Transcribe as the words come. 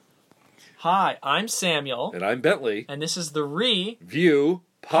Hi, I'm Samuel. And I'm Bentley. And this is the Review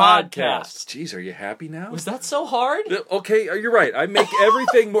Podcast. Jeez, are you happy now? Was that so hard? Okay, you're right. I make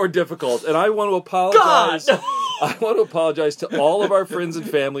everything more difficult, and I want to apologize. God! I want to apologize to all of our friends and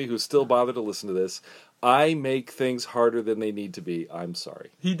family who still bother to listen to this. I make things harder than they need to be. I'm sorry.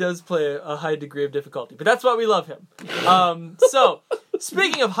 He does play a high degree of difficulty, but that's why we love him. So,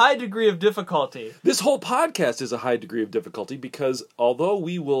 speaking of high degree of difficulty... This whole podcast is a high degree of difficulty because although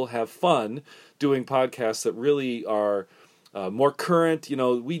we will have fun doing podcasts that really are more current,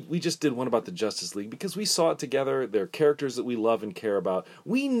 we just did one about the Justice League because we saw it together. They're characters that we love and care about.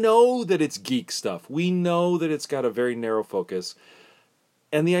 We know that it's geek stuff. We know that it's got a very narrow focus.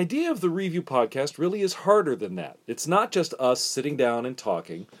 And the idea of the Review Podcast really is harder than that. It's not just us sitting down and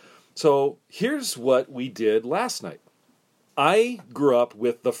talking. So here's what we did last night. I grew up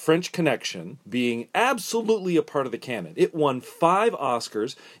with The French Connection being absolutely a part of the canon. It won 5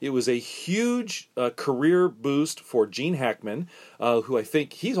 Oscars. It was a huge career boost for Gene Hackman, who I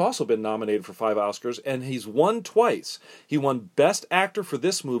think he's also been nominated for 5 Oscars, and he's won twice. He won Best Actor for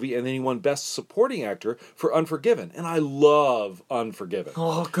this movie, and then he won Best Supporting Actor for Unforgiven. And I love Unforgiven.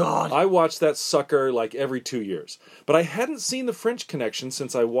 Oh, God. I watch that sucker like every 2 years. But I hadn't seen The French Connection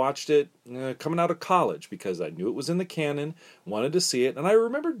since I watched it coming out of college because I knew it was in the canon, wanted to see it, and I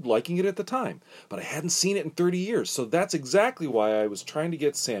remembered liking it at the time. But I hadn't seen it in 30 years, so that's exactly why I was trying to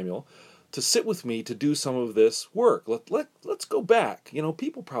get Samuel to sit with me to do some of this work. Let's go back.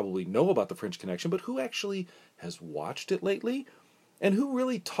 People probably know about The French Connection, but who actually has watched it lately? And who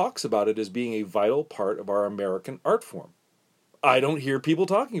really talks about it as being a vital part of our American art form? I don't hear people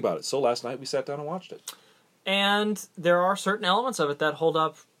talking about it, so last night we sat down and watched it. And there are certain elements of it that hold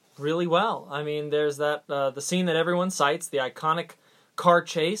up really well. I mean, there's that the scene that everyone cites, the iconic car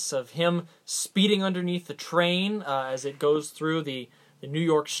chase of him speeding underneath the train as it goes through the New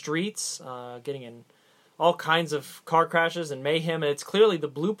York streets, getting in all kinds of car crashes and mayhem, and it's clearly the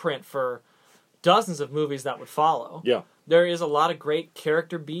blueprint for dozens of movies that would follow. Yeah. There is a lot of great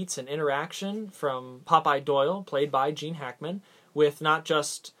character beats and interaction from Popeye Doyle, played by Gene Hackman, with not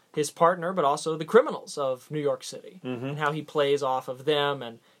just his partner, but also the criminals of New York City, and how he plays off of them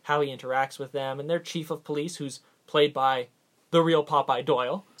and how he interacts with them, and their chief of police, who's played by the real Popeye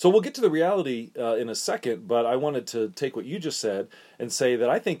Doyle. So we'll get to the reality in a second, but I wanted to take what you just said and say that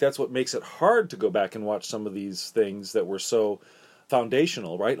I think that's what makes it hard to go back and watch some of these things that were so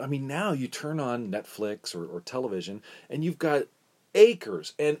foundational, right? I mean, now you turn on Netflix or television, and you've got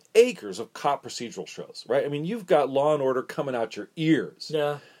acres and acres of cop procedural shows, right? I mean, you've got Law and Order coming out your ears.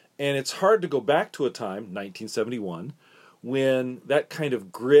 Yeah. And it's hard to go back to a time, 1971, when that kind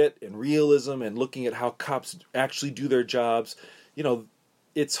of grit and realism and looking at how cops actually do their jobs,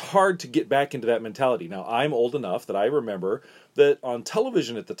 it's hard to get back into that mentality. Now, I'm old enough that I remember that on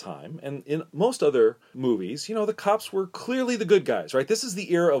television at the time, and in most other movies, the cops were clearly the good guys, right? This is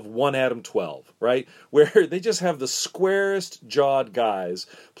the era of 1 Adam 12, right? Where they just have the squarest jawed guys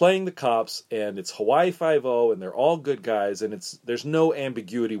playing the cops, and it's Hawaii Five-0, and they're all good guys, and there's no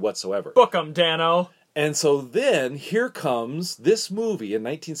ambiguity whatsoever. Book 'em, Dano. And so then, here comes this movie in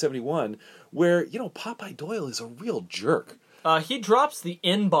 1971, where, Popeye Doyle is a real jerk. He drops the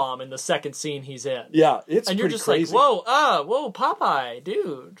N-bomb in the second scene he's in. Yeah, it's and pretty you're just crazy. like, whoa, Popeye,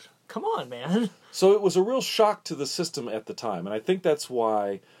 dude, come on, man. So it was a real shock to the system at the time, and I think that's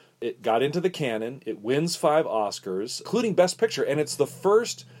why it got into the canon. It wins 5 Oscars, including Best Picture, and it's the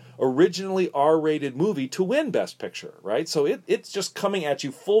first originally R-rated movie to win Best Picture, right? So it's just coming at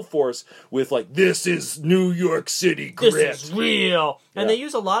you full force with this is New York City grit. This is real. And Yeah. they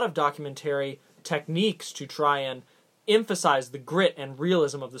use a lot of documentary techniques to try and emphasize the grit and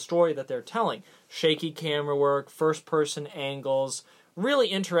realism of the story that they're telling. Shaky camera work, first-person angles, really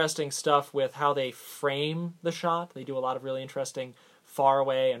interesting stuff with how they frame the shot. They do a lot of really interesting far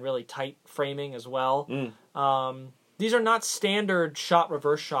away and really tight framing as well. These are not standard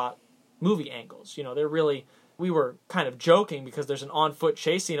shot-reverse shot movie angles. They're really... We were kind of joking because there's an on-foot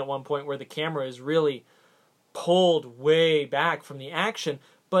chase scene at one point where the camera is really pulled way back from the action,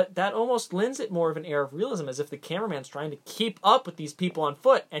 but that almost lends it more of an air of realism, as if the cameraman's trying to keep up with these people on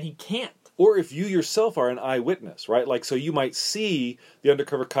foot, and he can't. Or if you yourself are an eyewitness, right? So you might see the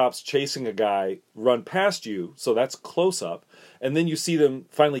undercover cops chasing a guy run past you, so that's close up, and then you see them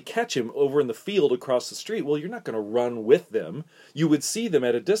finally catch him over in the field across the street. Well, you're not going to run with them. You would see them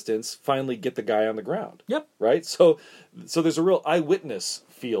at a distance finally get the guy on the ground. Yep. Right? So there's a real eyewitness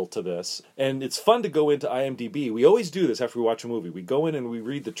feel to this, and it's fun to go into IMDb. We always do this after we watch a movie. We go in and we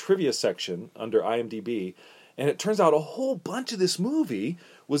read the trivia section under IMDb, And it turns out a whole bunch of this movie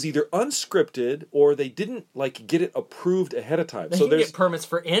was either unscripted or they didn't get it approved ahead of time. They didn't get permits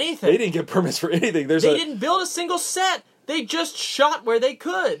for anything. They didn't get permits for anything. They didn't build a single set. They just shot where they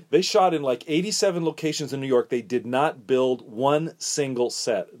could. They shot in 87 locations in New York. They did not build one single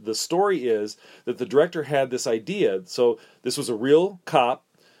set. The story is that the director had this idea. So this was a real cop.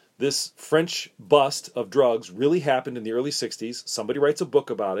 This French bust of drugs really happened in the early 60s. Somebody writes a book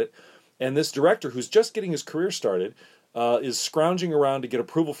about it. And this director, who's just getting his career started, is scrounging around to get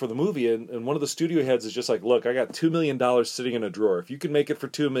approval for the movie. And one of the studio heads is just like, look, I got $2 million sitting in a drawer. If you can make it for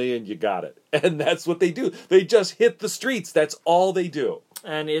 $2 million, you got it. And that's what they do. They just hit the streets. That's all they do.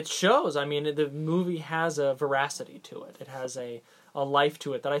 And it shows. I mean, the movie has a veracity to it. It has a life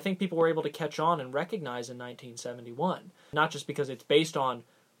to it that I think people were able to catch on and recognize in 1971. Not just because it's based on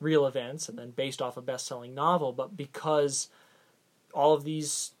real events and then based off a best-selling novel, but because all of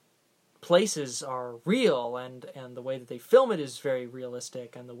these places are real and the way that they film it is very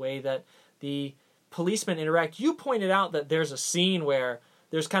realistic and the way that the policemen interact. You pointed out that there's a scene where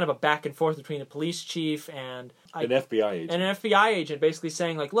there's kind of a back and forth between the police chief and an FBI agent. And an FBI agent basically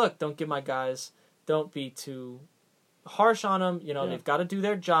saying, look, don't give my guys, don't be too harsh on them. They've got to do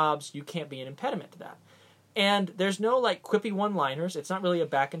their jobs. You can't be an impediment to that. And there's no quippy one-liners. It's not really a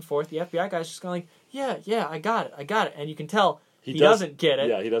back and forth. The FBI guy's just going yeah, I got it. And you can tell he doesn't get it.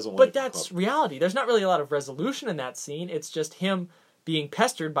 Yeah, he doesn't want But that's reality. There's not really a lot of resolution in that scene. It's just him being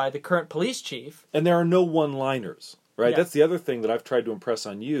pestered by the current police chief. And there are no one-liners, right? Yeah. That's the other thing that I've tried to impress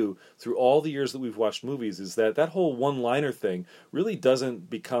on you through all the years that we've watched movies is that whole one-liner thing really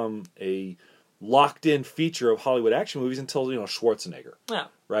doesn't become a locked-in feature of Hollywood action movies until, Schwarzenegger. Yeah.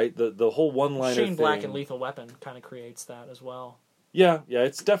 Right? The whole one-liner Shane thing. Black and Lethal Weapon kind of creates that as well. Yeah,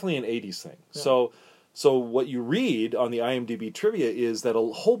 it's definitely an 80s thing. Yeah. So what you read on the IMDb trivia is that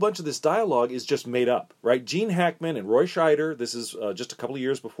a whole bunch of this dialogue is just made up, right? Gene Hackman and Roy Scheider, this is just a couple of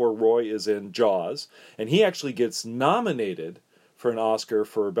years before Roy is in Jaws, and he actually gets nominated for an Oscar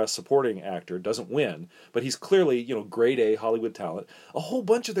for Best Supporting Actor, doesn't win, but he's clearly, grade A Hollywood talent. A whole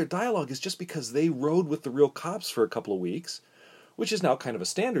bunch of their dialogue is just because they rode with the real cops for a couple of weeks, which is now kind of a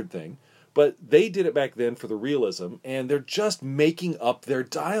standard thing, but they did it back then for the realism, and they're just making up their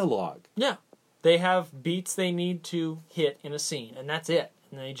dialogue. Yeah. They have beats they need to hit in a scene, and that's it.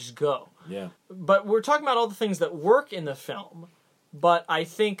 And they just go. Yeah. But we're talking about all the things that work in the film, but I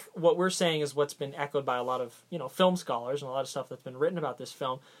think what we're saying is what's been echoed by a lot of, film scholars and a lot of stuff that's been written about this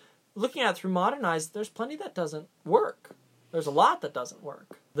film. Looking at it through modern eyes, there's plenty that doesn't work. There's a lot that doesn't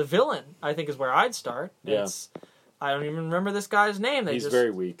work. The villain, I think, is where I'd start. Yeah. I don't even remember this guy's name. He's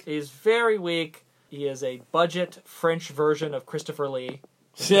very weak. He's very weak. He is a budget French version of Christopher Lee.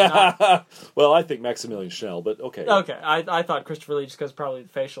 Yeah. Well, I think Maximilian Schell, but okay. Okay, I thought Christopher Lee just because probably the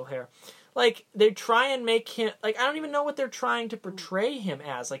facial hair. They try and make him... I don't even know what they're trying to portray him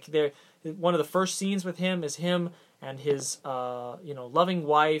as. One of the first scenes with him is him and his, loving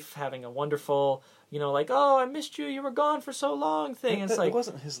wife having a wonderful, oh, I missed you, you were gone for so long thing. It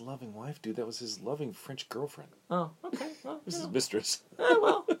wasn't his loving wife, dude. That was his loving French girlfriend. Oh, okay. Well, this is his mistress.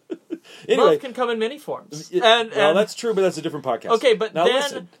 Well... Anyway, love can come in many forms. Well, that's true, but that's a different podcast. Okay, but now, then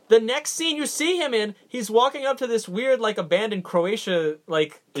listen. The next scene you see him in, he's walking up to this weird, abandoned Croatia,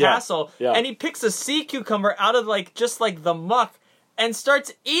 castle, yeah. and he picks a sea cucumber out of, the muck and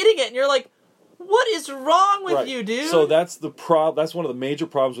starts eating it, and you're like, what is wrong with you, dude? So that's that's one of the major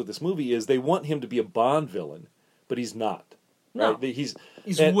problems with this movie is they want him to be a Bond villain, but he's not. No. Right? He's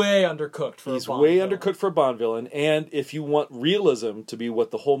way undercooked for a Bond villain. He's way undercooked for a Bond villain, and if you want realism to be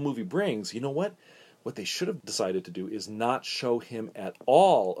what the whole movie brings, you know what? What they should have decided to do is not show him at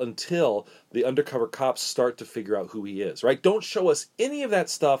all until the undercover cops start to figure out who he is, right? Don't show us any of that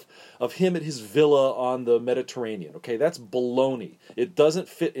stuff of him at his villa on the Mediterranean, okay? That's baloney. It doesn't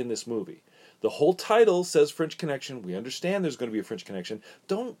fit in this movie. The whole title says French Connection. We understand there's going to be a French Connection.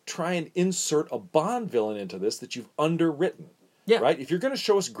 Don't try and insert a Bond villain into this that you've underwritten. Yeah. Right? If you're going to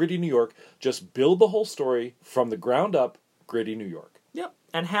show us gritty New York, just build the whole story from the ground up, gritty New York. Yep.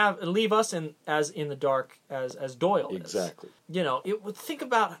 And leave us in the dark as Doyle is. Exactly. Think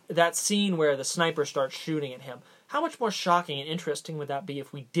about that scene where the sniper starts shooting at him. How much more shocking and interesting would that be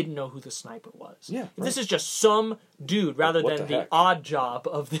if we didn't know who the sniper was? Yeah. If this is just some dude rather than the odd job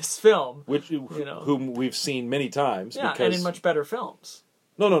of this film. Whom we've seen many times. Yeah, and in much better films.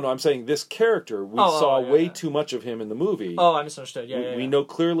 No. I'm saying this character, we saw way too much of him in the movie. Oh, I misunderstood. Yeah. We know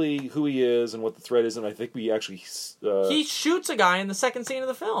clearly who he is and what the threat is, and I think we actually... he shoots a guy in the second scene of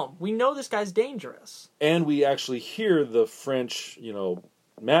the film. We know this guy's dangerous. And we actually hear the French,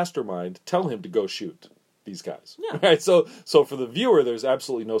 mastermind tell him to go shoot. these guys. Yeah. Right? So for the viewer, there's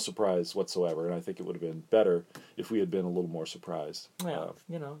absolutely no surprise whatsoever, and I think it would have been better if we had been a little more surprised. Yeah,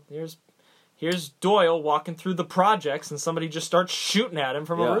 here's Doyle walking through the projects, and somebody just starts shooting at him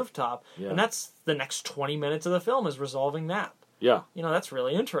from a rooftop. Yeah. And that's the next 20 minutes of the film is resolving that. Yeah. That's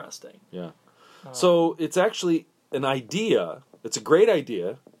really interesting. Yeah. So it's actually an idea. It's a great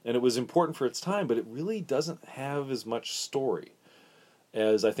idea, and it was important for its time, but it really doesn't have as much story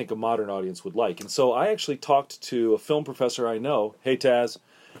as I think a modern audience would like. And so I actually talked to a film professor I know, hey Taz,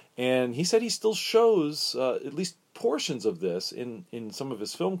 and he said he still shows at least portions of this in some of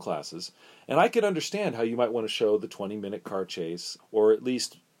his film classes. And I could understand how you might want to show the 20-minute car chase, or at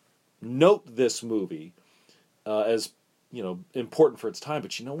least note this movie as important for its time.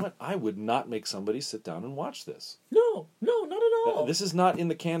 But you know what? I would not make somebody sit down and watch this. No, not at all. This is not in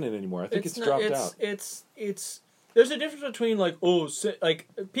the canon anymore. I think it's dropped out. It's there's a difference between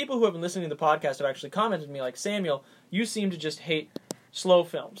people who have been listening to the podcast have actually commented to me like, Samuel, you seem to just hate slow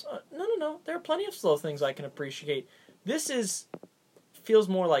films. No. There are plenty of slow things I can appreciate. This feels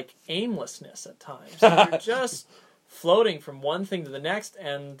more like aimlessness at times. You're just floating from one thing to the next,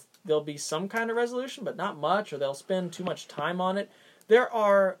 and there'll be some kind of resolution, but not much, or they'll spend too much time on it.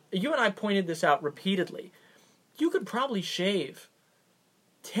 You and I pointed this out repeatedly. You could probably shave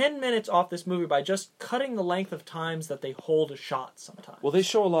 10 minutes off this movie by just cutting the length of times that they hold a shot sometimes. Well, they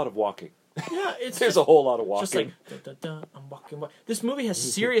show a lot of walking. Yeah, there's a whole lot of walking. Just like, I'm walking. This movie has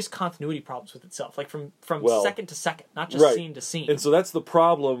serious continuity problems with itself, like from second to second, not just scene to scene. And so that's the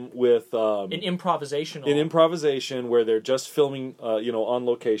problem with in improvisation, where they're just filming, on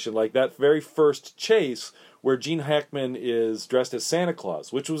location, like that very first chase where Gene Hackman is dressed as Santa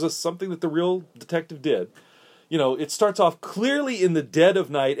Claus, which was something that the real detective did. It starts off clearly in the dead of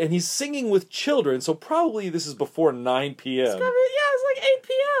night, and he's singing with children, so probably this is before 9 p.m. It's like 8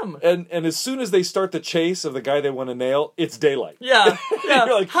 p.m. And as soon as they start the chase of the guy they want to nail, it's daylight. Yeah.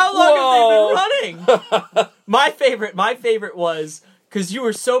 You're like, how long have they been running? My favorite was, because you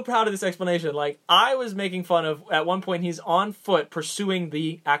were so proud of this explanation, like, I was making fun of, at one point, he's on foot pursuing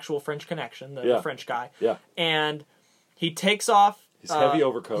the actual French Connection, the French guy. Yeah. And he takes off his heavy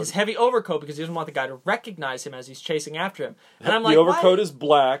overcoat because he doesn't want the guy to recognize him as he's chasing after him. And I'm like, the overcoat is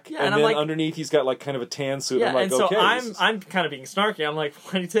black, and then like, underneath he's got like kind of a tan suit. Yeah, I'm like, and so okay, I'm kind of being snarky. I'm like,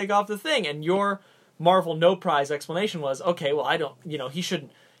 why do you take off the thing? And your Marvel no prize explanation was, okay, well, I don't,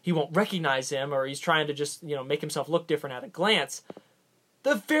 he won't recognize him, or he's trying to just, make himself look different at a glance.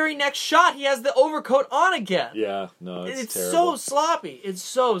 The very next shot, he has the overcoat on again. Yeah, no, it's so terrible. sloppy. It's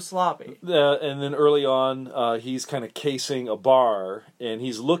so sloppy. And then early on, he's kind of casing a bar, and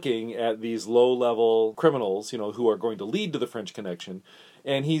he's looking at these low-level criminals, who are going to lead to the French Connection,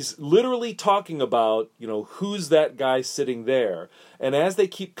 and he's literally talking about, who's that guy sitting there. And as they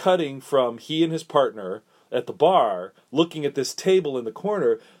keep cutting from he and his partner at the bar, looking at this table in the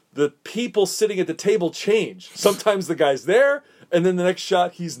corner, the people sitting at the table change. Sometimes the guy's there, and then the next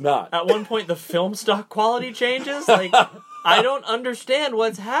shot, he's not. At one point, the film stock quality changes. Like, I don't understand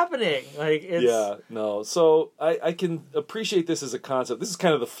what's happening. Like, it's... Yeah, no. So I can appreciate this as a concept. This is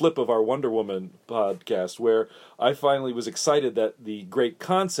kind of the flip of our Wonder Woman podcast, where I finally was excited that the great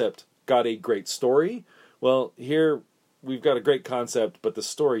concept got a great story. Well, here we've got a great concept, but the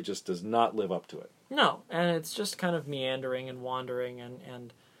story just does not live up to it. No, and it's just kind of meandering and wandering,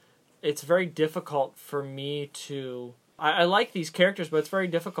 and it's very difficult for me to... I like these characters, but it's very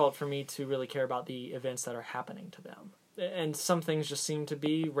difficult for me to really care about the events that are happening to them. And some things just seem to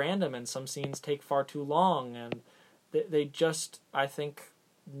be random, and some scenes take far too long, and they just, I think,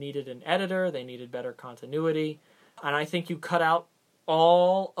 needed an editor, they needed better continuity, and I think you cut out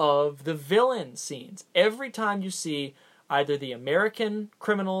all of the villain scenes. Every time you see either the American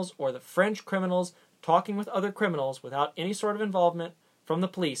criminals or the French criminals talking with other criminals without any sort of involvement from the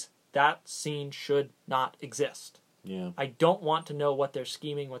police, that scene should not exist. Yeah. I don't want to know what they're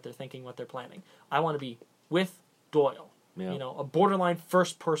scheming, what they're thinking, what they're planning. I want to be with Doyle. Yeah. A borderline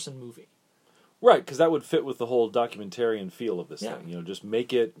first-person movie. Right, because that would fit with the whole documentarian feel of this thing. Just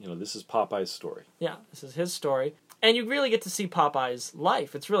make it, this is Popeye's story. Yeah, this is his story. And you really get to see Popeye's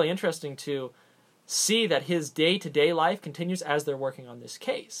life. It's really interesting to see that his day-to-day life continues as they're working on this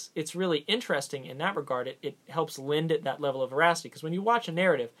case. It's really interesting in that regard. It helps lend it that level of veracity, because when you watch a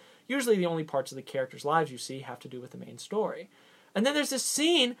narrative, usually the only parts of the characters' lives you see have to do with the main story. And then there's this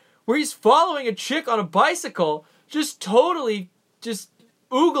scene where he's following a chick on a bicycle, just totally just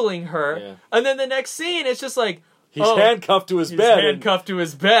oogling her. Yeah. And then the next scene, it's just like... He's handcuffed to his bed. Handcuffed to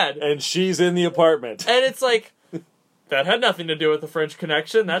his bed. And she's in the apartment. And it's like, that had nothing to do with the French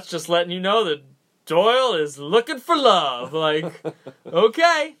Connection. That's just letting you know that Doyle is looking for love. Like,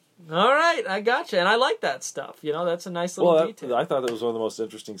 okay. All right, I gotcha, and I like that stuff. That's a nice little detail. I thought that was one of the most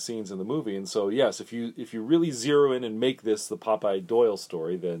interesting scenes in the movie, and so yes, if you really zero in and make this the Popeye Doyle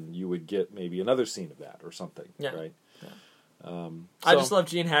story, then you would get maybe another scene of that or something, right? Yeah. I just love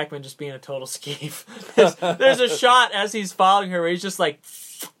Gene Hackman just being a total skeeve. There's a shot as he's following her where he's just like,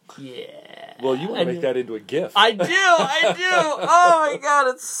 yeah. Well, you want to make that into a GIF. I do. Oh my god,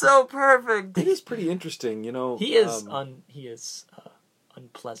 it's so perfect. It is pretty interesting, He is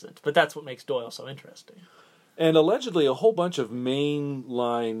unpleasant, but that's what makes Doyle so interesting. And allegedly, a whole bunch of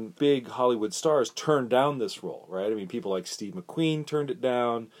mainline big Hollywood stars turned down this role, right? I mean, people like Steve McQueen turned it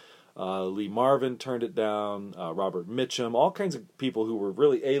down, Lee Marvin turned it down, Robert Mitchum, all kinds of people who were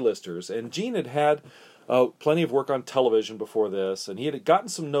really A-listers. And Gene had plenty of work on television before this, and he had gotten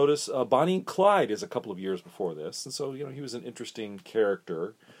some notice. Bonnie and Clyde is a couple of years before this, and so he was an interesting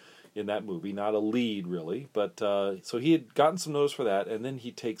character in that movie, not a lead really, but so he had gotten some notice for that, and then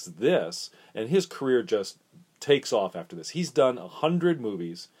he takes this, and his career just takes off after this. He's done 100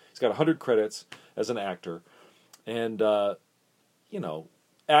 movies. He's got 100 credits as an actor, and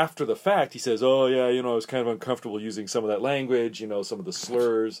after the fact, he says, "Oh yeah, I was kind of uncomfortable using some of that language, some of the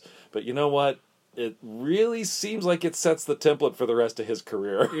slurs, but you know what? It really seems like it sets the template for the rest of his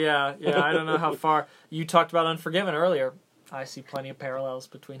career." Yeah, I don't know how far. You talked about Unforgiven earlier. I see plenty of parallels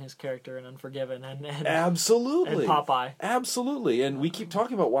between his character in Unforgiven and absolutely, and Popeye. Absolutely, and we keep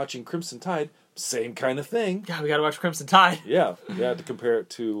talking about watching Crimson Tide, same kind of thing. Yeah, we got to watch Crimson Tide. Yeah, to compare it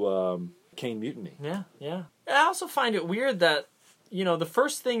to Caine Mutiny. Yeah. I also find it weird that, the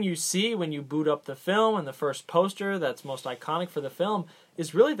first thing you see when you boot up the film and the first poster that's most iconic for the film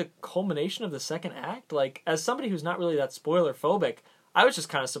is really the culmination of the second act. Like, as somebody who's not really that spoiler phobic, I was just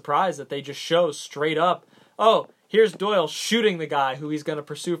kind of surprised that they just show straight up, oh, here's Doyle shooting the guy who he's going to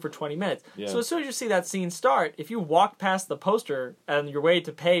pursue for 20 minutes. Yeah. So as soon as you see that scene start, if you walk past the poster and you're waiting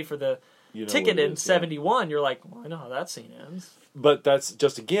to pay for the ticket in 71, you're like, well, I know how that scene ends. But that's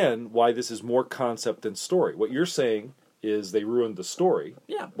just, again, why this is more concept than story. What you're saying is they ruined the story,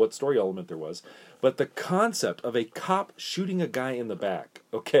 what story element there was. But the concept of a cop shooting a guy in the back,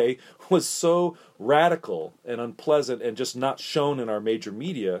 was so radical and unpleasant and just not shown in our major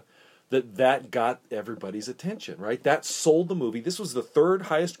media that got everybody's attention, right? That sold the movie. This was the third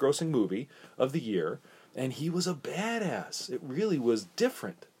highest grossing movie of the year, and he was a badass. It really was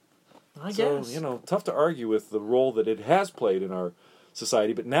different. I guess. So, tough to argue with the role that it has played in our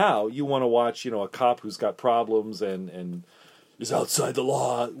society, but now you want to watch, a cop who's got problems and is outside the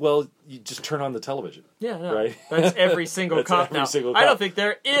law. Well, you just turn on the television. Yeah, no. Right? That's every single cop now. I don't think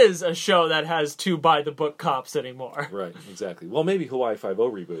there is a show that has two by-the-book cops anymore. Right, exactly. Well, maybe Hawaii Five-0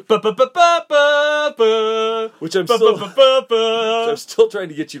 reboot. Which I'm still trying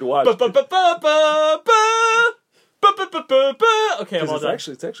to get you to watch. Okay, I'm all done.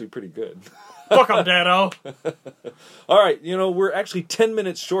 It's actually pretty good. Fuck 'em, Dano. All right, we're actually 10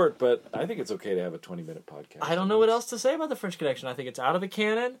 minutes short, but I think it's okay to have a 20-minute podcast. I don't know what else to say about the French Connection. I think it's out of the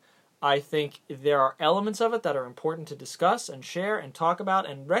canon. I think there are elements of it that are important to discuss and share and talk about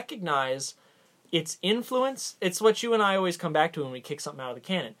and recognize its influence. It's what you and I always come back to when we kick something out of the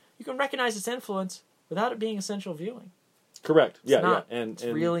canon. You can recognize its influence without it being essential viewing. Correct. It's not. It's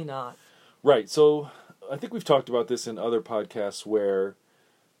really not. Right. So I think we've talked about this in other podcasts where,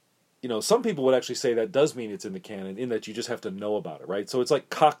 some people would actually say that does mean it's in the canon, in that you just have to know about it, right? So it's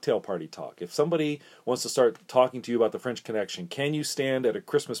like cocktail party talk. If somebody wants to start talking to you about the French Connection, can you stand at a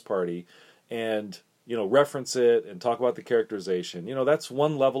Christmas party and, reference it and talk about the characterization? That's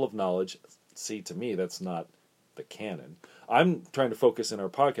one level of knowledge. See, to me, that's not the canon. I'm trying to focus in our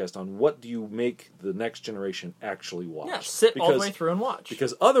podcast on what do you make the next generation actually watch. Yeah, sit all the way through and watch.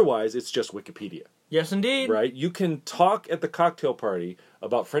 Because otherwise, it's just Wikipedia. Yes, indeed. Right? You can talk at the cocktail party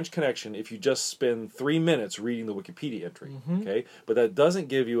about French Connection if you just spend 3 minutes reading the Wikipedia entry. Mm-hmm. Okay? But that doesn't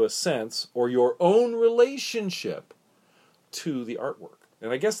give you a sense or your own relationship to the artwork.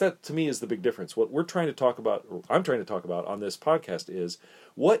 And I guess that, to me, is the big difference. What we're trying to talk about, or I'm trying to talk about on this podcast is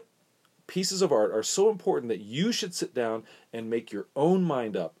what pieces of art are so important that you should sit down and make your own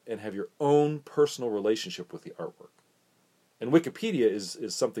mind up and have your own personal relationship with the artwork. And Wikipedia is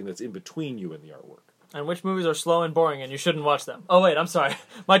something that's in between you and the artwork. And which movies are slow and boring and you shouldn't watch them. Oh, wait, I'm sorry.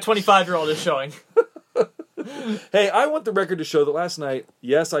 My 25-year-old is showing. Hey, I want the record to show that last night,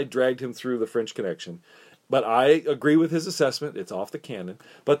 yes, I dragged him through the French Connection. But I agree with his assessment. It's off the canon.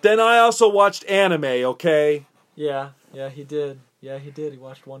 But then I also watched anime, okay? Yeah, he did. He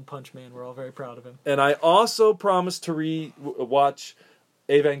watched One Punch Man. We're all very proud of him. And I also promised to watch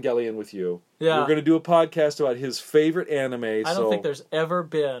Evangelion with you. Yeah. We're going to do a podcast about his favorite anime. I don't think there's ever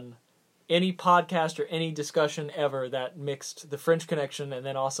been any podcast or any discussion ever that mixed the French Connection and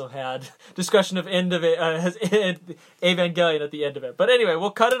then also had discussion of Evangelion at the end of it. But anyway,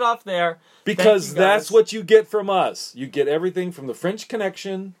 we'll cut it off there. Because that's what you get from us. You get everything from the French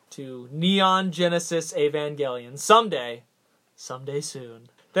Connection to Neon Genesis Evangelion. Someday soon.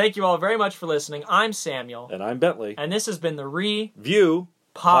 Thank you all very much for listening. I'm Samuel. And I'm Bentley. And this has been the View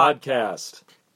Podcast.